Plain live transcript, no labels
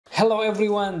Hello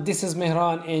everyone, this is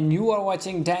Mehran and you are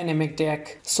watching Dynamic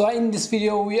Tech. So in this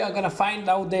video we are gonna find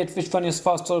out that which one is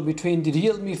faster between the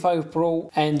Realme 5 Pro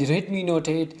and the Redmi Note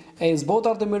 8, as both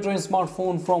are the mid-range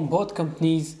smartphone from both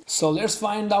companies. So let's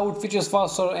find out which is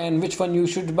faster and which one you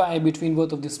should buy between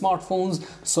both of the smartphones.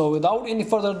 So without any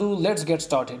further ado, let's get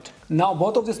started. Now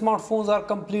both of the smartphones are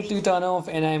completely turned off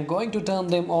and I am going to turn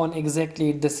them on exactly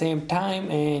at the same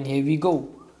time, and here we go.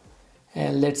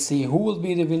 And let's see who will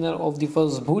be the winner of the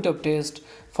first boot up test.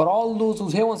 For all those who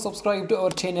haven't subscribed to our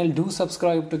channel, do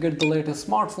subscribe to get the latest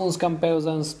smartphones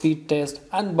comparison, speed test,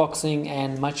 unboxing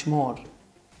and much more.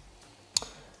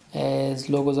 As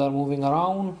logos are moving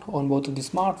around on both of the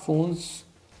smartphones,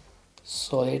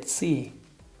 so let's see.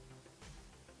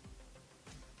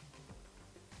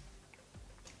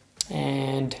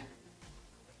 And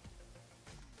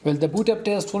well, the boot up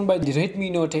test won by the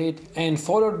Redmi Note 8 and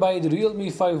followed by the Realme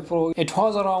 5 Pro. It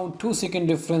was around 2-second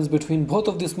difference between both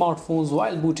of the smartphones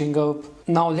while booting up.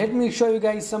 Now let me show you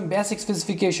guys some basic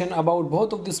specification about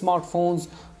both of the smartphones.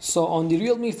 So on the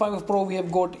Realme 5 Pro we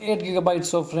have got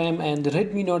 8GB of RAM, and the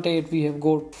Redmi Note 8 we have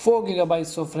got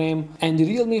 4GB of RAM, and the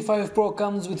Realme 5 Pro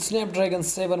comes with Snapdragon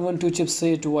 712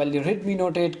 chipset while the Redmi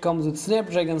Note 8 comes with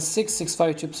Snapdragon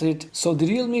 665 chipset. So the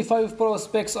Realme 5 Pro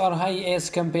specs are high as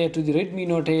compared to the Redmi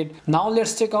Note 8. Now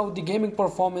let's check out the gaming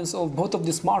performance of both of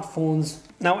the smartphones.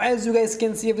 Now as you guys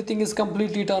can see, everything is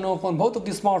completely turned off on both of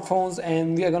the smartphones,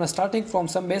 and we are gonna starting from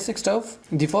some basic stuff.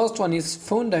 The first one is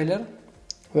phone dialer.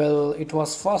 Well, it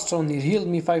was faster on the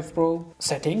Realme 5 Pro.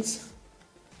 Settings,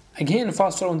 again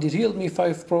faster on the Realme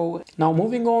 5 Pro. Now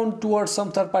moving on towards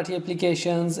some third-party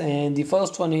applications, and the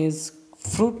first one is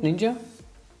Fruit Ninja.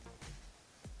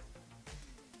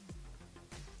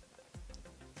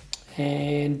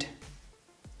 And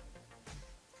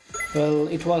well,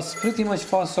 it was pretty much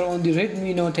faster on the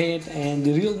Redmi Note 8, and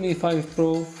the Realme 5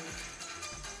 Pro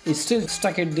is still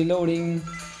stuck at the loading.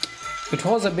 It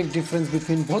was a big difference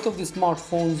between both of the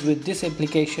smartphones with this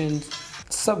application.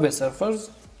 Subway Surfers,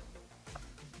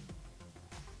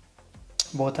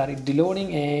 both are at the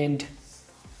loading and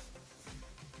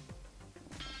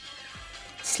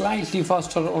slightly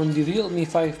faster on the Realme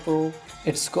 5 Pro.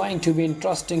 It's going to be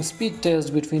interesting speed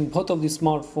test between both of the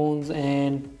smartphones.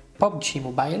 And PUBG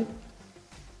Mobile,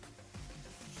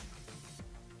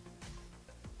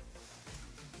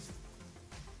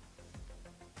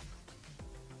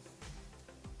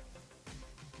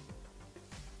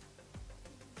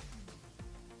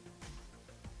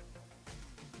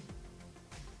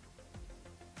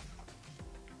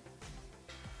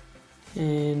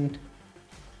 and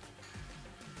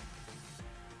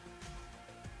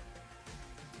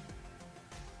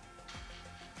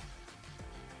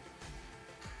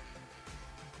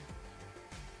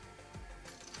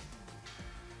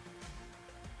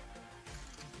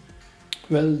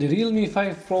well, the Realme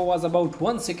 5 Pro was about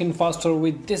 1 second faster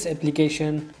with this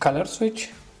application. Color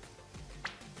switch,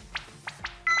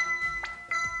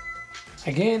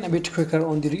 again a bit quicker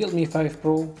on the Realme 5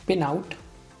 Pro. Pin out,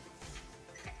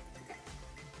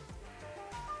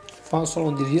 faster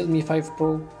on the Realme 5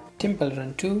 Pro. Temple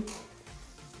Run 2,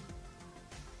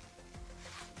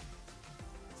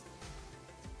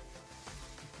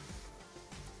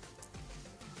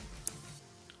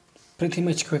 pretty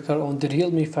much quicker on the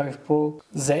Realme 5 Pro.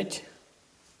 Zedge,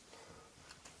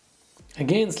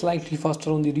 again slightly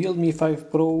faster on the Realme 5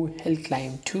 Pro. Hill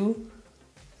Climb 2,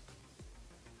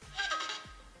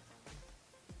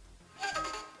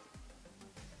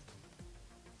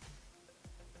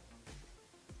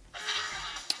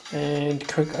 and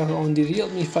quicker on the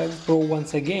Realme 5 Pro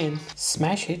once again.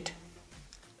 Smash It,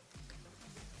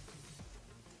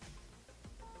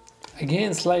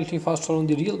 again slightly faster on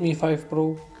the Realme 5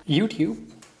 Pro. YouTube,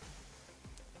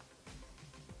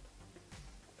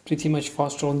 pretty much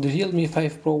faster on the Realme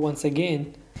 5 Pro once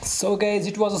again. So guys,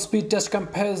 it was a speed test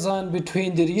comparison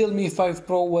between the Realme 5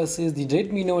 Pro versus the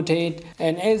Redmi Note 8,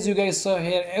 and as you guys saw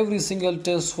here, every single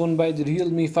test won by the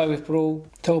Realme 5 Pro.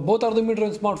 So both are the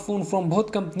mid-range smartphone from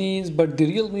both companies, but the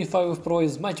Realme 5 Pro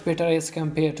is much better as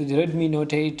compared to the Redmi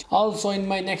Note 8. Also in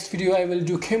my next video I will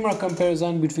do camera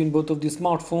comparison between both of the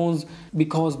smartphones,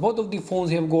 because both of the phones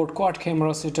have got quad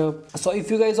camera setup. So if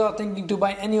you guys are thinking to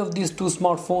buy any of these two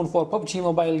smartphones for PUBG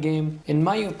Mobile game, in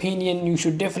my opinion you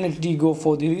should definitely go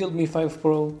for the Realme 5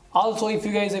 Pro. Also, if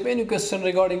you guys have any question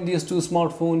regarding these two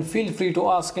smartphones, feel free to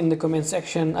ask in the comment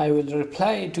section. I will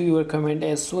reply to your comment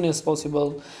as soon as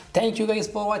possible. Thank you guys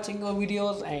for watching our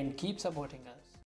videos and keep supporting us.